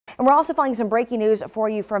And we're also finding some breaking news for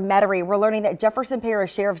you from Metairie. We're learning that Jefferson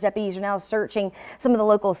Parish Sheriff's deputies are now searching some of the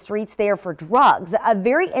local streets there for drugs. A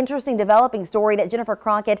very interesting developing story that Jennifer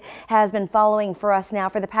Crockett has been following for us now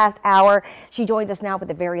for the past hour. She joins us now with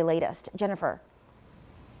the very latest. Jennifer.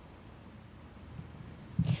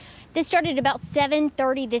 This started about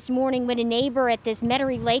 7:30 this morning when a neighbor at this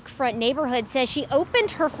Metairie lakefront neighborhood says she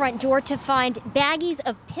opened her front door to find baggies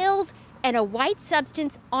of pills and a white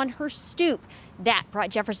substance on her stoop. That brought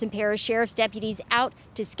Jefferson Parish Sheriff's deputies out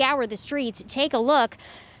to scour the streets. Take a look.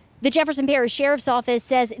 The Jefferson Parish Sheriff's Office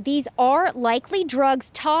says these are likely drugs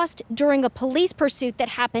tossed during a police pursuit that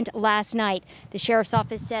happened last night. The Sheriff's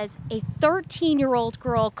Office says a 13-year-old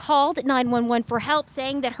girl called 911 for help,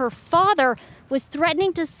 saying that her father was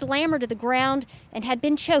threatening to slam her to the ground and had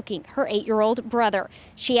been choking her 8-year-old brother.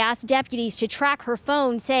 She asked deputies to track her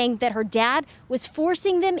phone, saying that her dad was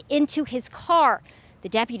forcing them into his car. The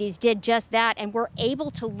deputies did just that and were able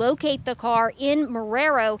to locate the car in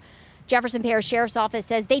Marrero. Jefferson Parish Sheriff's Office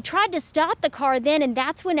says they tried to stop the car then, and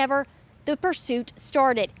that's whenever the pursuit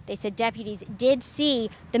started. They said deputies did see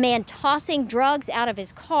the man tossing drugs out of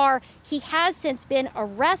his car. He has since been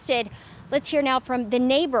arrested. Let's hear now from the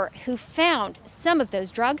neighbor who found some of those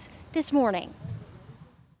drugs this morning.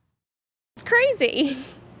 It's crazy.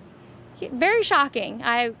 Very shocking.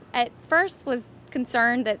 I at first was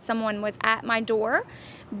concerned that someone was at my door,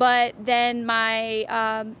 but then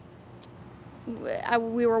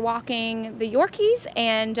we were walking the Yorkies,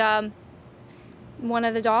 and one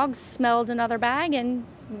of the dogs smelled another bag, and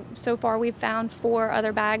so far we've found 4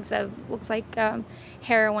 other bags of, looks like,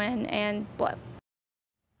 heroin and blow.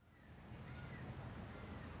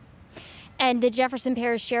 And the Jefferson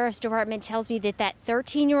Parish Sheriff's Department tells me that that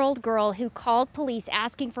 13-year-old girl who called police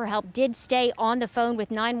asking for help did stay on the phone with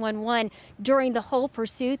 911 during the whole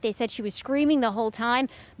pursuit. They said she was screaming the whole time,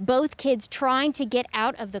 both kids trying to get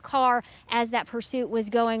out of the car as that pursuit was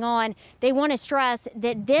going on. They want to stress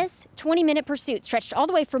that this 20-minute pursuit stretched all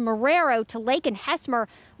the way from Marrero to Lake and Hesmer,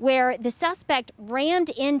 where the suspect rammed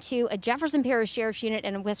into a Jefferson Parish Sheriff's unit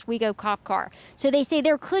and a Westwego cop car. So they say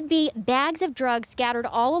there could be bags of drugs scattered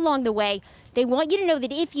all along the way. They want you to know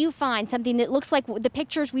that if you find something that looks like the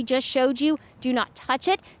pictures we just showed you, do not touch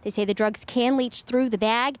it. They say the drugs can leach through the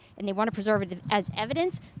bag, and they want to preserve it as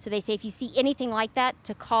evidence. So they say if you see anything like that,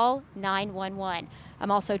 to call 911.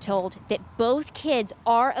 I'm also told that both kids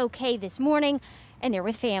are okay this morning, and they're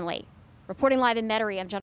with family. Reporting live in Metairie, I'm Jennifer.